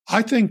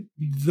I think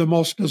the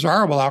most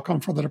desirable outcome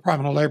for the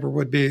Department of Labor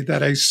would be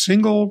that a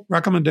single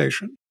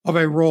recommendation of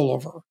a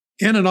rollover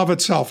in and of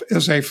itself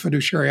is a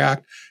fiduciary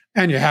act,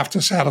 and you have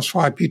to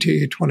satisfy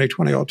PTE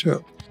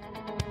 2020-02.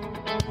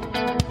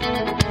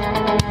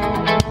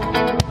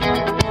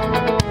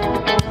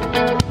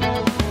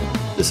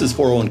 This is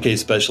 401k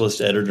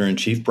Specialist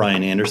Editor-in-Chief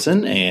Brian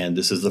Anderson, and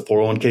this is the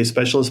 401k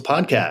Specialist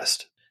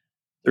Podcast.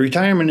 The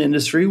retirement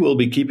industry will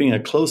be keeping a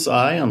close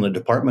eye on the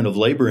Department of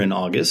Labor in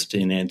August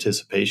in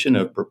anticipation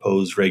of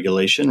proposed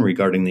regulation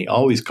regarding the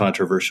always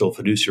controversial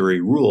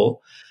fiduciary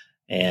rule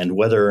and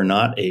whether or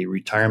not a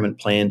retirement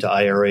plan to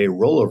IRA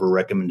rollover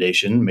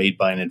recommendation made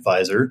by an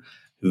advisor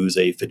who's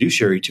a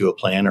fiduciary to a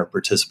plan or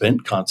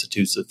participant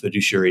constitutes a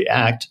fiduciary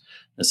act,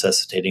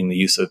 necessitating the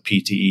use of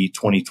PTE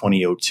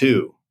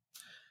 2020-02.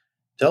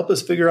 To help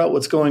us figure out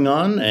what's going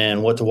on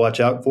and what to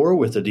watch out for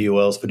with the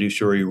DOL's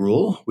fiduciary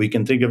rule, we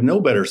can think of no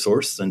better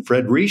source than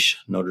Fred Reish,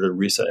 noted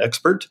ERISA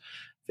expert,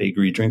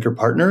 Faegre drinker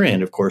partner,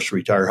 and of course,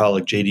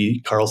 retireaholic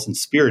J.D. Carlson's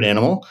spirit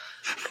animal.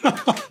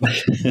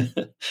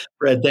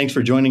 Fred, thanks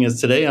for joining us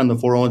today on the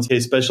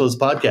 401k Specialist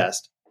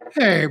Podcast.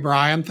 Hey,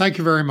 Brian. Thank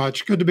you very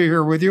much. Good to be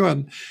here with you.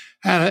 And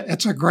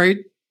it's a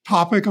great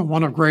topic and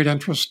one of great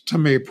interest to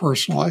me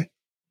personally.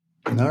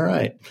 All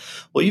right.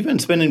 Well, you've been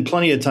spending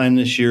plenty of time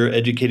this year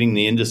educating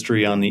the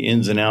industry on the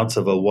ins and outs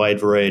of a wide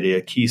variety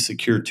of key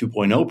Secure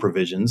 2.0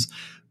 provisions,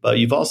 but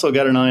you've also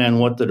got an eye on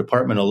what the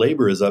Department of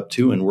Labor is up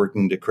to in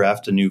working to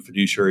craft a new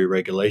fiduciary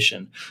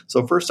regulation.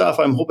 So first off,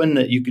 I'm hoping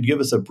that you could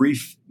give us a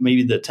brief,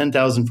 maybe the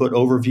 10,000-foot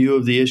overview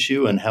of the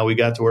issue and how we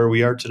got to where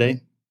we are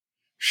today.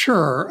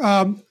 Sure.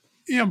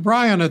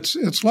 Brian,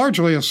 it's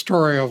largely a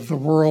story of the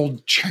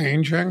world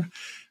changing.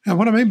 And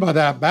what I mean by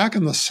that, back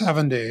in the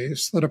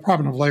 70s, the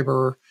Department of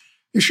Labor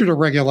issued a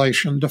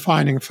regulation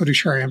defining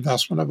fiduciary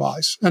investment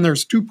advice. And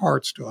there's two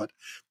parts to it.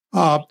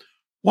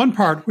 One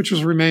part, which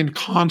has remained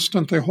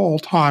constant the whole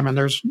time, and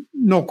there's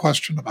no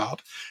question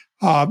about,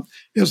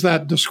 is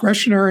that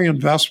discretionary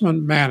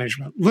investment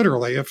management.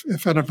 Literally,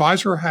 if an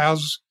advisor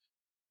has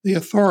the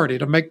authority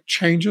to make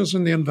changes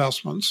in the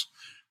investments,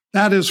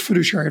 that is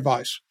fiduciary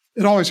advice.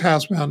 It always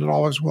has been, it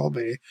always will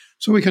be.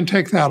 So we can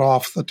take that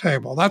off the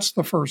table. That's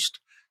the first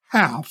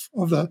half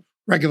of the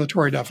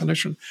regulatory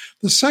definition.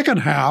 The second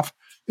half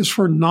is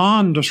for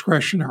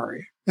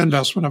non-discretionary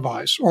investment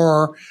advice,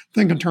 or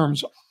think in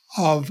terms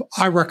of,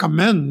 I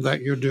recommend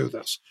that you do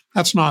this.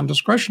 That's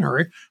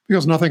non-discretionary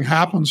because nothing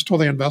happens till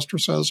the investor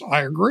says,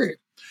 I agree.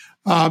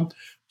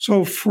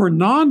 So for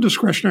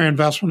non-discretionary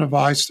investment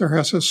advice, there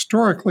has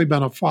historically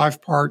been a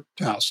 5-part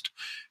test.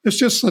 It's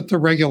just that the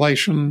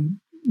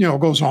regulation,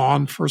 goes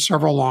on for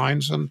several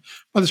lines. And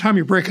by the time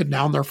you break it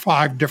down, there are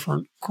 5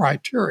 different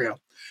criteria.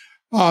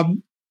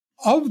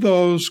 Of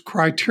those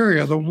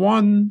criteria, the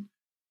one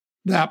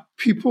that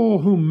people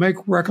who make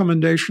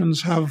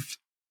recommendations have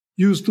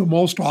used the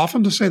most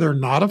often to say they're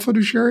not a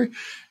fiduciary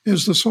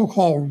is the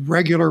so-called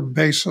regular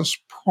basis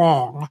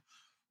prong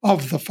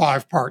of the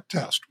 5-part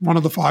test, one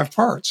of the 5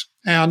 parts.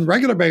 And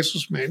regular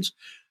basis means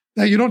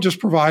that you don't just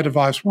provide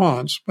advice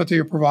once, but that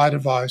you provide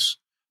advice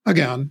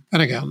again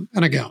and again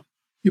and again.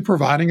 You're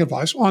providing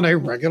advice on a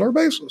regular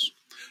basis.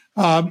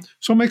 So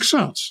it makes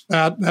sense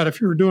that if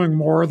you're doing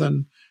more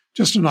than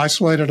just an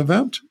isolated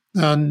event,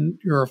 then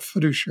you're a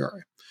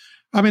fiduciary.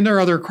 I mean, there are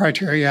other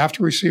criteria. You have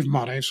to receive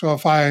money. So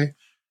if I,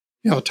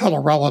 tell a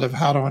relative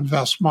how to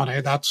invest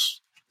money,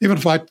 that's, even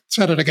if I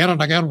said it again and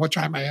again, which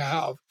I may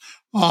have,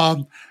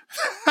 I'm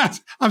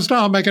still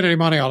not making any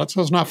money on it.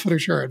 So it's not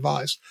fiduciary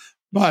advice.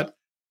 But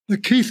the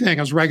key thing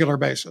is regular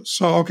basis.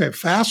 So, okay,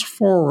 fast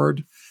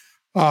forward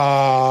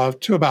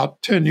to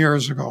about 10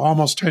 years ago,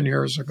 almost 10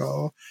 years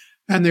ago,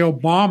 and the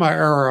Obama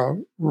era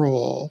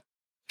rule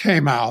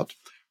came out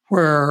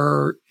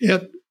where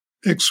it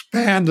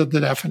expanded the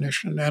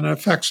definition and in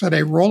effect said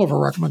a rollover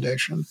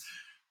recommendation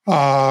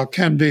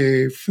can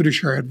be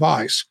fiduciary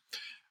advice,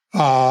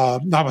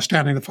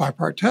 notwithstanding the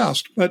 5-part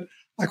test. But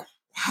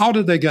how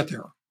did they get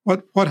there?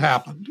 What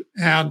happened?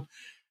 And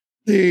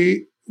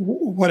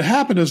what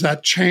happened is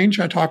that change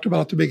I talked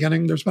about at the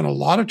beginning. There's been a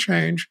lot of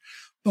change.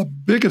 The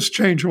biggest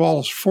change of all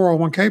is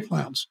 401k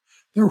plans.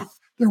 There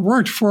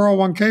weren't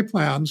 401k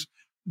plans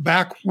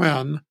back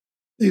when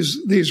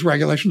these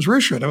regulations were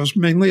issued. It was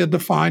mainly a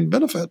defined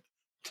benefit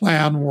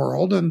plan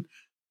world, and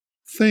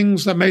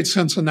things that made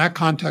sense in that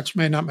context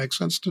may not make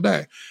sense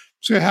today.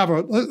 So you have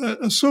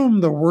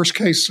assume the worst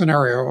case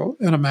scenario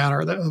in a manner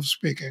of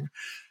speaking.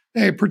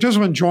 A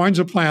participant joins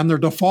a plan, they're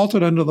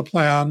defaulted into the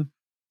plan,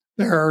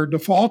 they're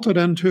defaulted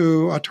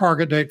into a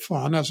target date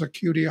fund as a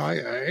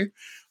QDIA.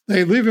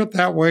 They leave it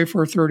that way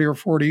for 30 or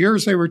 40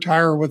 years. They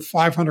retire with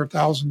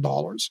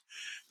 $500,000.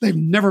 They've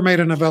never made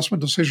an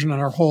investment decision in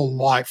their whole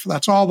life.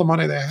 That's all the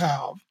money they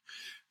have.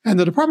 And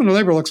the Department of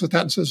Labor looks at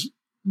that and says,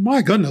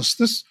 my goodness,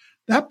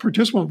 that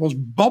participant was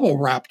bubble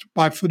wrapped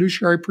by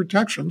fiduciary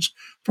protections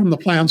from the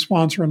plan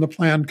sponsor and the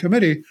plan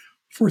committee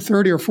for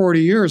 30 or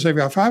 40 years. They've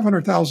got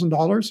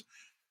 $500,000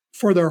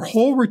 for their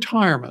whole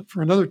retirement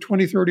for another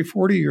 20, 30,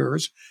 40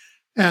 years.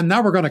 And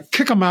now we're going to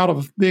kick them out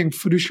of being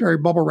fiduciary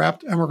bubble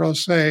wrapped. And we're going to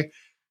say,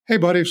 hey,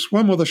 buddy,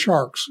 swim with the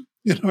sharks.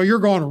 You're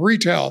going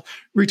retail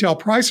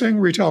pricing,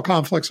 retail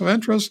conflicts of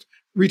interest,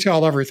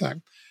 retail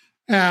everything.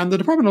 And the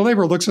Department of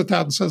Labor looks at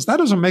that and says, that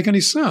doesn't make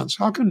any sense.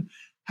 How can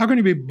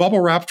you be bubble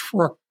wrapped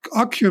for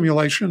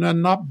accumulation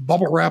and not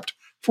bubble wrapped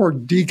for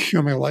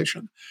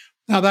decumulation?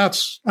 Now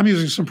I'm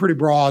using some pretty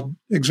broad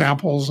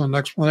examples and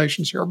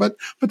explanations here, but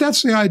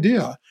that's the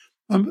idea.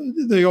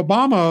 The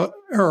Obama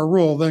era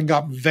rule then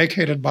got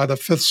vacated by the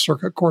Fifth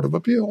Circuit Court of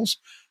Appeals,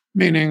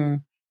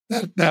 meaning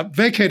that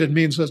vacated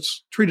means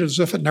it's treated as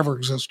if it never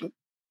existed.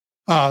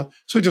 So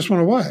it just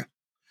went away.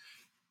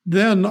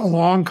 Then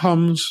along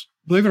comes,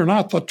 believe it or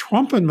not, the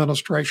Trump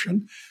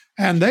administration,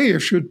 and they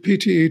issued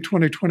PTE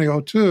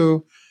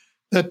 2020-02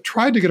 that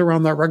tried to get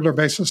around that regular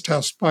basis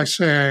test by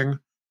saying,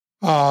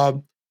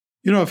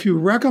 if you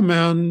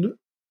recommend,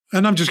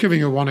 and I'm just giving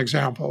you one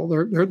example,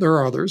 there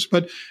are others,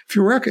 but if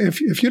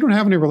you don't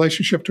have any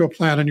relationship to a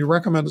plan and you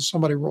recommend that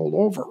somebody roll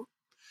over,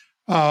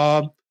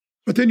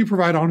 but then you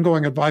provide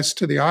ongoing advice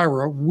to the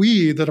IRA,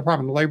 we, the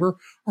Department of Labor,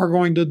 are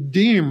going to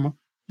deem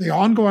the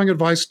ongoing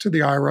advice to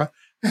the IRA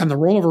and the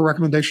rollover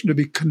recommendation to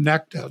be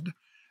connected.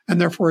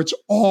 And therefore, it's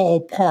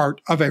all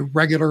part of a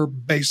regular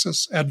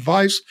basis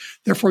advice.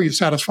 Therefore, you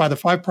satisfy the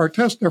 5-part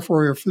test.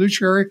 Therefore, you're a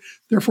fiduciary.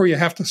 Therefore, you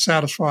have to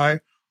satisfy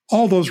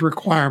all those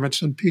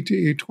requirements in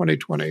PTE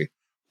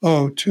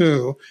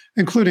 2020-02,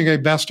 including a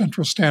best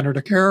interest standard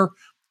of care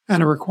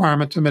and a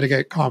requirement to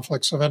mitigate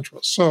conflicts of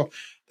interest. So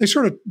they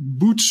sort of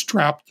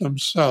bootstrapped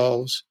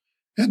themselves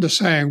into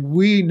saying,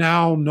 we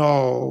now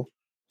know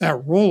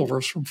that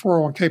rollovers from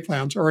 401k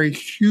plans are a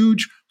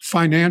huge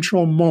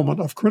financial moment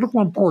of critical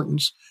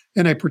importance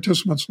in a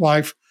participant's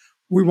life.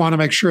 We want to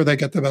make sure they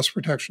get the best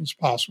protections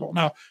possible.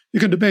 Now, you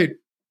can debate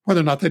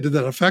whether or not they did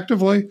that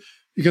effectively.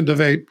 You can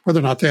debate whether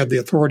or not they had the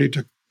authority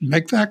to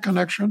make that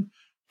connection,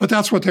 but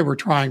that's what they were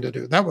trying to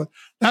do. That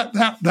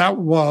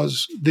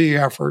was the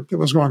effort that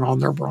was going on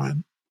there,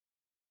 Brian.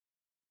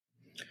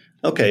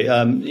 Okay.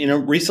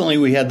 Recently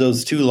we had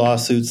those 2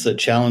 lawsuits that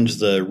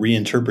challenged the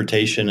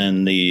reinterpretation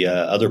and the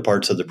other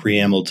parts of the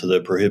preamble to the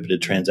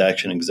Prohibited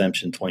Transaction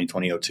Exemption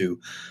 2020-02.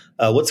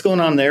 What's going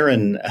on there,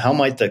 and how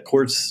might the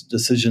court's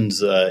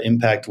decisions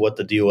impact what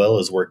the DOL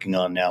is working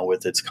on now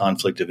with its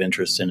conflict of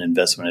interest and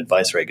investment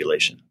advice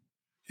regulation?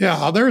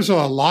 Yeah, there's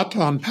a lot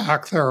to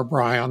unpack there,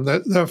 Brian.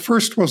 The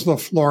first was the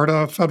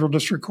Florida Federal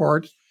District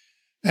Court,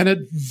 and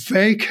it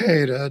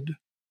vacated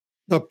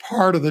the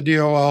part of the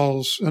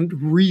DOL's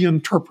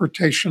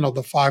reinterpretation of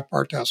the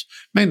 5-part test,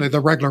 mainly the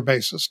regular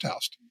basis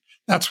test.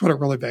 That's what it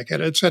really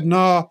vacated. It said,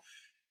 no,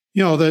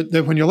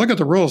 that when you look at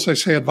the rules, they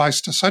say advice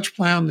to such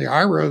plan, the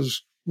IRA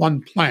is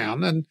one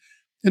plan. And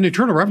in the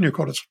Internal Revenue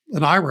Code,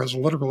 an IRA is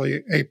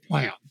literally a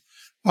plan.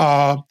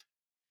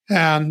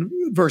 And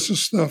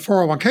versus the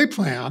 401k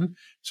plan.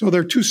 So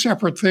they're 2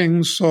 separate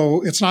things.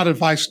 So it's not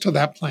advice to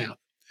that plan.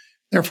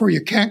 Therefore,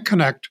 you can't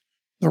connect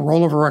the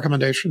rollover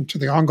recommendation to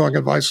the ongoing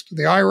advice to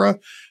the IRA.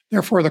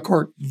 Therefore, the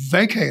court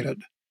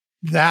vacated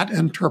that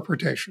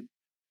interpretation.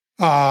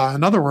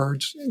 In other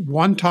words,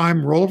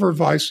 one-time rollover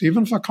advice,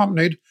 even if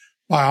accompanied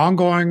by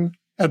ongoing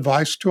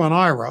advice to an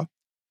IRA,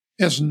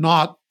 is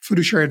not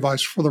fiduciary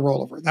advice for the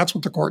rollover. That's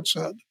what the court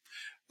said.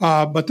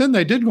 But then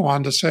they did go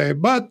on to say,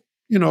 but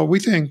we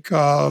think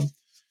the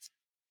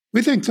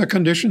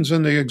conditions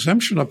in the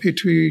exemption of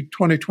PT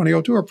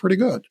 2020-02 are pretty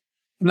good.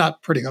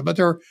 Not pretty good, but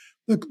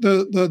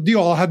the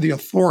DOL had the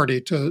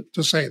authority to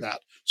say that.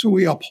 So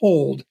we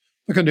uphold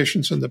the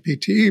conditions in the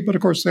PTE, but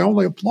of course they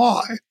only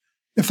apply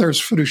if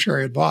there's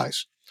fiduciary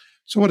advice.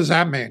 So what does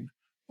that mean?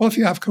 Well, if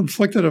you have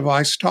conflicted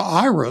advice to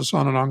IRAs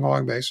on an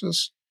ongoing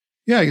basis,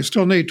 yeah, you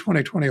still need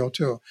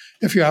 2020-02.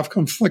 If you have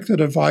conflicted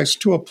advice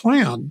to a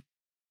plan,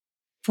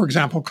 for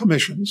example,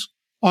 commissions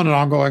on an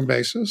ongoing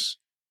basis,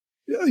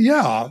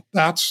 yeah,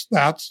 that's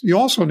you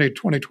also need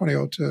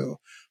 2020-02.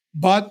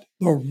 But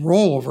the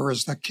rollover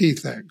is the key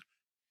thing.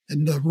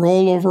 And the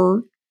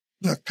rollover,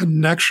 the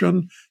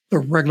connection, the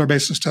regular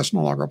basis test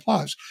no longer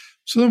applies.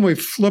 So then we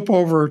flip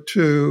over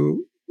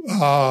to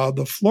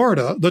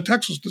the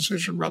Texas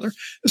decision, rather.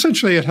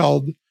 Essentially, it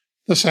held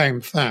the same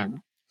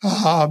thing,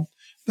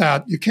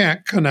 that you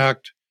can't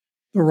connect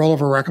the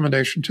rollover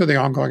recommendation to the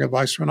ongoing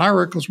advice to an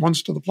IRA because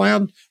one's to the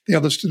plan, the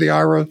other's to the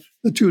IRA.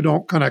 The 2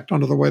 don't connect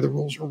under the way the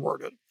rules are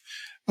worded.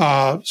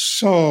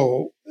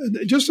 So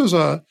just as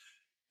an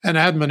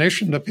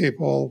admonition to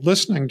people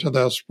listening to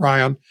this,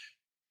 Brian,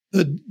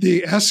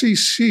 the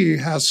SEC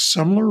has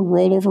similar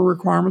rollover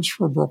requirements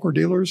for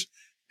broker-dealers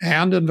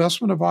and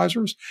investment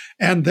advisors,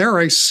 and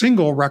a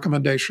single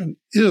recommendation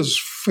is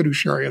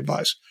fiduciary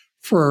advice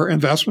for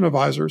investment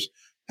advisors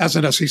as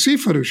an SEC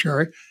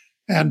fiduciary,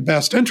 and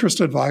best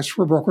interest advice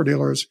for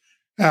broker-dealers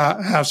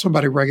have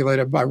somebody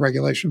regulated by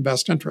regulation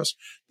best interest.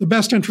 The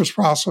best interest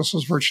process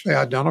is virtually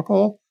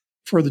identical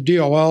for the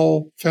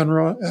DOL,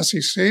 FINRA,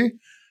 SEC.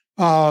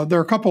 There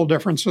are a couple of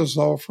differences,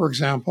 though. For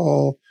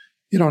example,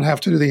 you don't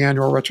have to do the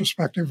annual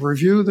retrospective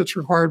review that's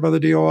required by the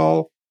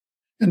DOL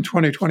in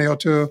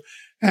 2020-02,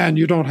 and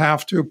you don't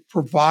have to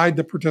provide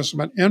the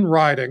participant in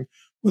writing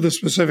with the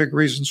specific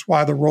reasons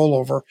why the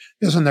rollover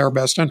is in their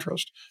best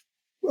interest.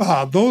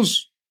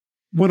 Those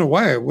went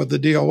away with the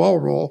DOL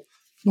rule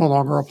no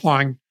longer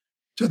applying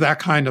to that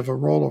kind of a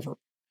rollover.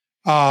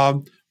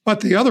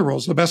 But the other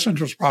rules, the best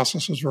interest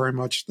process is very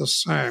much the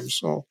same.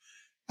 So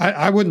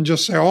I wouldn't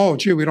just say, oh,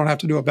 gee, we don't have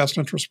to do a best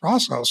interest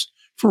process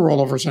for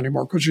rollovers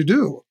anymore, because you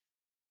do.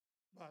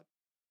 But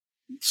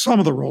some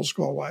of the rules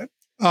go away.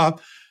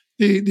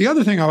 The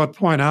other thing I would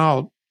point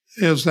out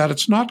is that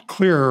it's not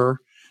clear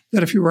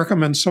that if you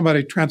recommend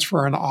somebody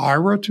transfer an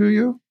IRA to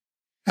you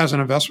as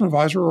an investment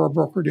advisor or a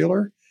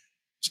broker-dealer,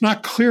 it's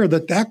not clear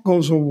that that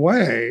goes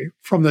away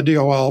from the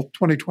DOL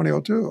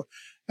 2020-02.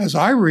 As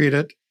I read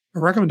it, a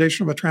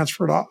recommendation of a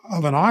transfer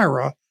of an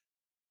IRA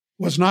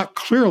was not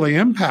clearly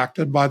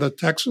impacted by the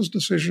Texas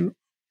decision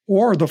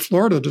or the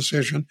Florida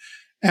decision.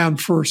 And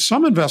for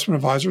some investment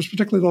advisors,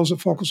 particularly those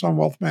that focus on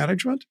wealth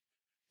management,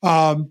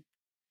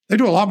 they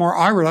do a lot more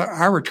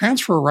IRA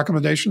transfer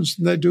recommendations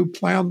than they do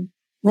plan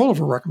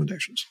rollover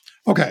recommendations.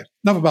 Okay,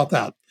 enough about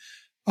that.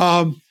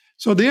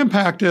 So the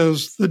impact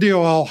is the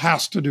DOL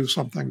has to do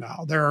something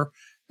now.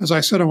 As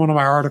I said in one of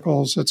my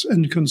articles, it's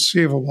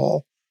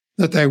inconceivable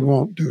that they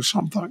won't do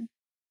something.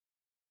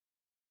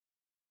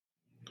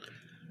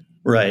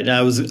 Right.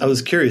 I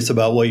was curious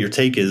about what your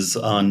take is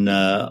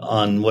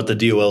on what the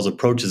DOL's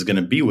approach is going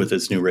to be with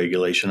this new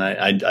regulation.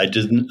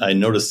 I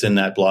noticed in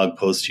that blog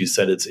post you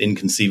said it's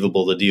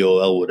inconceivable the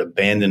DOL would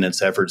abandon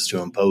its efforts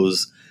to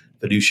impose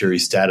fiduciary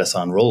status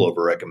on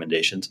rollover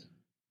recommendations.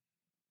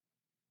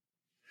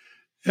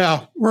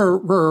 Yeah,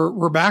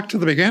 we're back to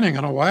the beginning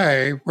in a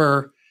way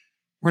where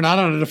we're not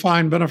in a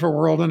defined benefit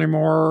world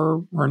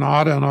anymore. We're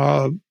not in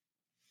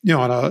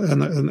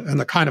in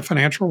the kind of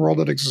financial world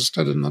that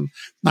existed in the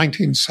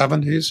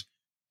 1970s.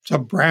 It's a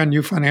brand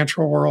new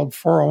financial world,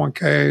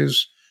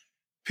 401ks,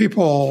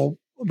 people,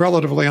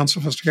 relatively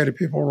unsophisticated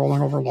people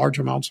rolling over large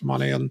amounts of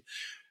money. And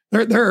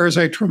there is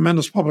a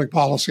tremendous public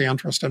policy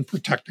interest in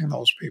protecting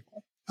those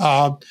people.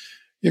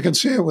 You can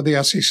see it with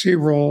the SEC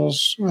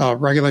rules,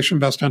 regulation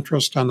best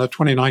interest, and the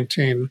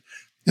 2019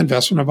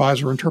 investment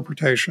advisor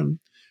interpretation.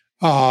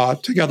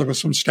 Together with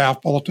some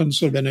staff bulletins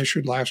that have been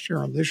issued last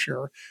year and this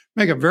year,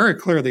 make it very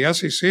clear the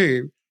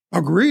SEC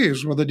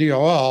agrees with the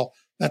DOL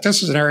that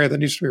this is an area that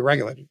needs to be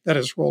regulated, that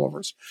is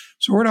rollovers.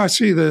 So where do I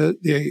see the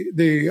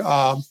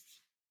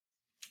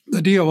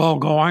DOL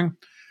going?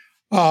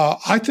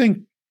 I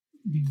think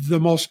the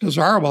most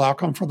desirable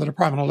outcome for the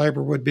Department of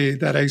Labor would be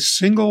that a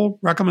single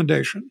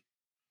recommendation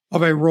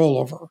of a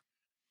rollover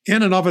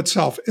in and of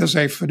itself is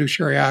a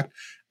fiduciary act,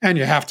 and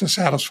you have to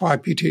satisfy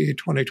PTE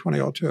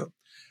 2020-02.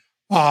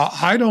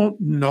 I don't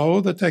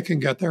know that they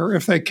can get there.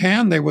 If they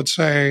can, they would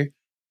say,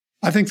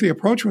 I think the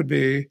approach would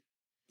be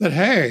that,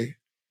 hey,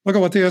 look at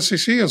what the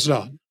SEC has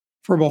done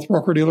for both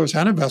broker-dealers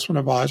and investment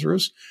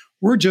advisors.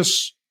 We're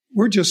just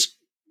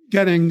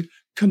getting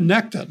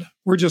connected.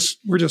 We're just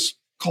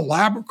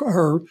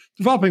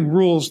developing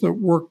rules that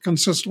work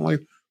consistently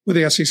with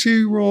the SEC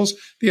rules.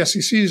 The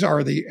SECs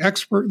are the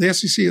expert. The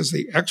SEC is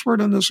the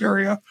expert in this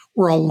area.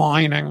 We're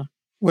aligning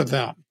with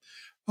them.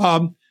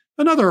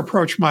 Another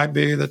approach might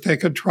be that they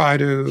could try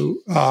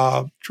to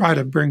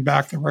bring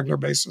back the regular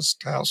basis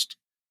test,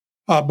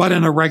 but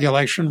in a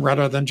regulation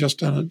rather than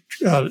just an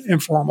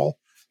informal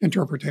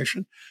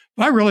interpretation.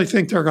 But I really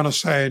think they're going to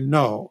say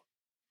no.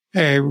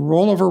 A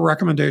rollover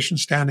recommendation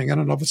standing in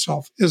and of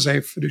itself is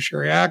a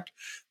fiduciary act,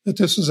 that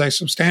this is a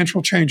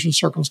substantial change in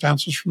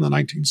circumstances from the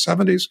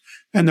 1970s,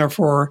 and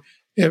therefore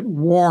it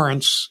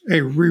warrants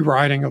a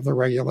rewriting of the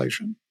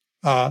regulation.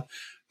 I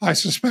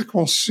suspect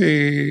we'll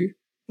see,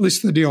 at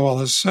least the DOL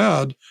has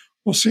said,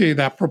 we'll see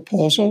that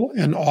proposal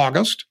in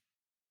August,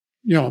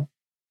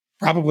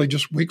 probably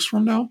just weeks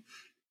from now.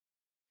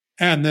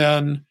 And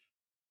then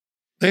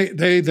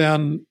they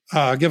then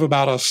give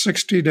about a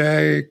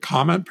 60-day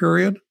comment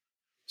period.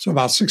 So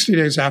about 60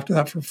 days after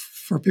that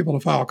for people to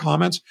file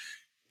comments.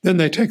 Then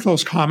they take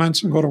those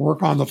comments and go to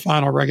work on the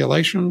final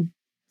regulation.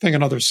 I think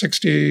another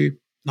 60,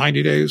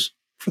 90 days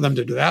for them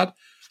to do that.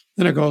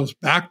 Then it goes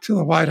back to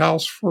the White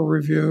House for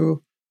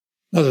review,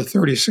 another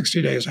 30,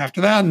 60 days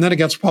after that. And then it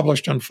gets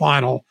published in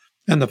final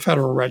in the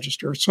Federal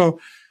Register.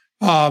 So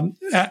at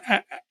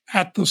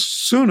the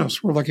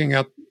soonest, we're looking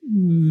at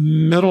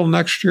middle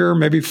next year,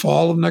 maybe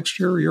fall of next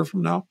year, a year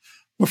from now,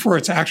 before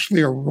it's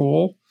actually a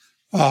rule.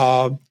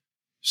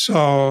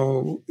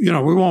 So, we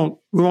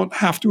won't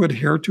have to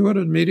adhere to it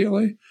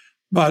immediately,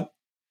 but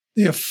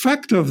the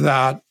effect of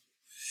that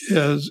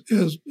is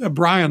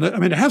Brian,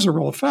 it has a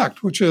real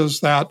effect, which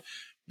is that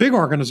big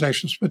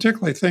organizations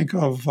particularly think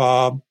of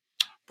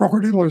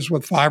broker-dealers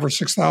with 5,000 or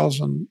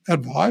 6,000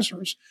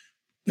 advisors.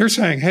 They're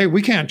saying, hey,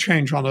 we can't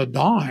change on a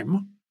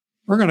dime.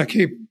 We're going to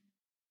keep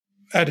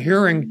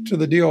adhering to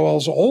the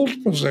DOL's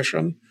old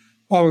position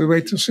while we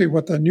wait to see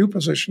what the new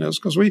position is,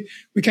 because we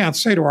can't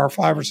say to our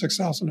 5,000 or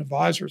 6,000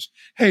 advisors,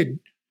 hey,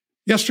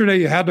 yesterday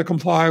you had to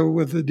comply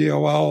with the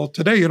DOL.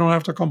 Today you don't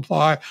have to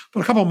comply,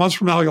 but a couple of months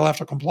from now you'll have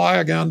to comply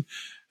again.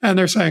 And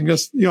they're saying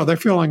this, they're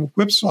feeling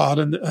whipsawed,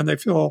 and they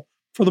feel,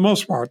 for the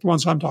most part, the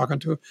ones I'm talking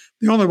to,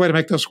 the only way to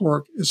make this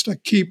work is to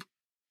keep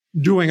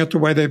doing it the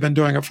way they've been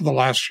doing it for the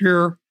last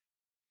year,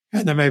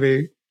 and then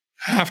maybe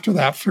after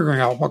that figuring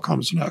out what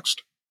comes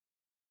next.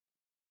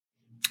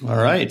 All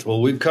right.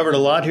 Well, we've covered a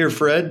lot here,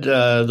 Fred.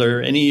 Are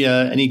there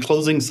any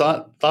closing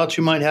thoughts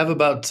you might have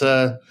about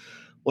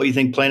what you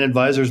think plan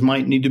advisors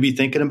might need to be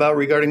thinking about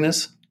regarding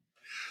this?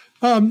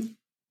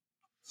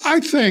 I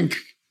think,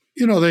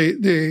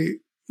 the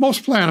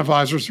most plan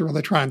advisors are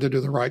really trying to do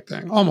the right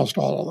thing, almost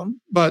all of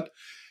them. But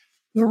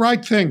the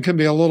right thing can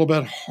be a little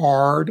bit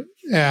hard.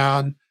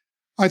 And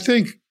I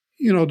think,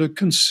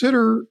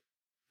 to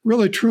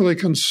really truly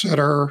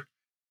consider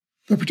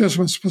the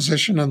participant's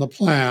position in the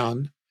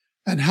plan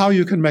and how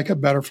you can make it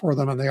better for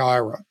them in the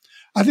IRA.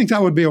 I think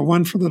that would be a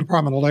win for the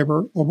Department of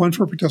Labor, a win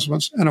for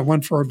participants, and a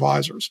win for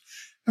advisors.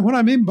 And what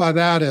I mean by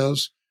that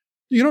is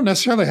you don't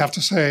necessarily have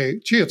to say,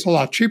 gee, it's a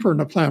lot cheaper in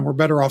the plan. We're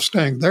better off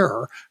staying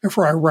there.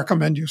 Therefore, I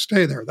recommend you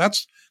stay there.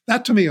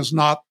 That to me is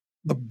not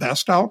the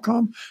best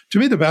outcome. To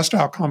me, the best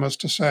outcome is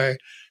to say,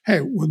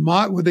 hey, with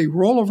the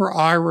rollover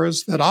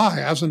IRAs that I,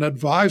 as an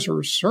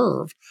advisor,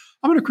 serve,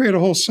 I'm going to create a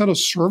whole set of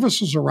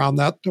services around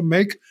that to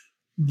make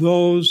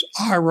those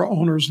IRA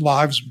owners'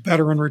 lives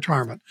better in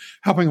retirement,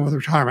 helping them with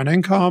retirement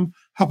income,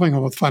 helping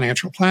them with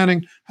financial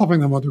planning, helping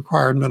them with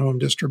required minimum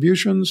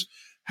distributions,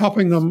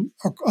 helping them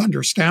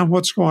understand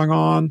what's going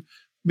on,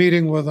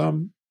 meeting with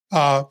them.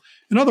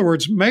 In other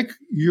words, make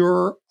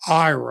your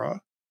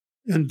IRA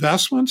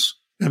investment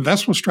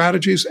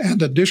strategies,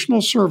 and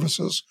additional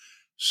services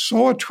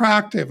so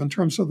attractive in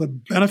terms of the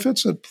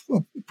benefits it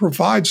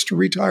provides to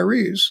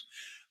retirees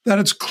that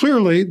it's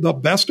clearly the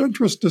best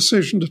interest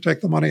decision to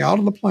take the money out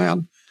of the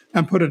plan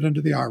and put it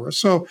into the IRA.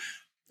 So,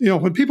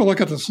 when people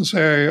look at this and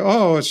say,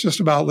 oh, it's just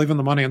about leaving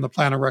the money in the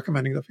plan and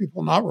recommending that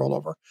people not roll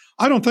over,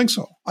 I don't think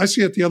so. I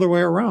see it the other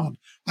way around.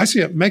 I see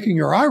it making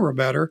your IRA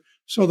better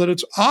so that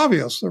it's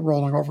obvious that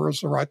rolling over is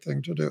the right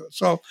thing to do.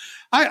 So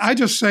I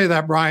just say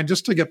that, Brian,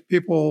 just to get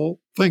people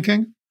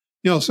thinking,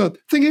 so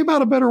thinking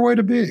about a better way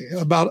to be,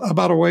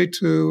 about a way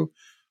to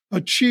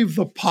achieve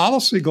the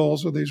policy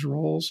goals of these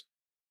rules,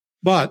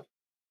 but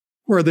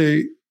where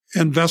the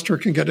investor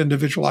can get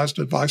individualized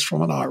advice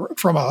from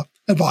an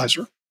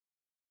advisor.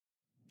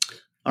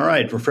 All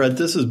right. Well, Fred,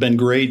 this has been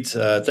great.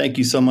 Thank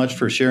you so much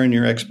for sharing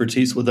your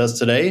expertise with us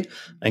today.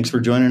 Thanks for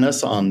joining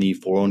us on the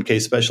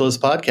 401k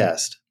Specialist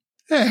podcast.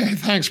 Hey,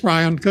 thanks,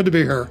 Brian. Good to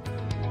be here.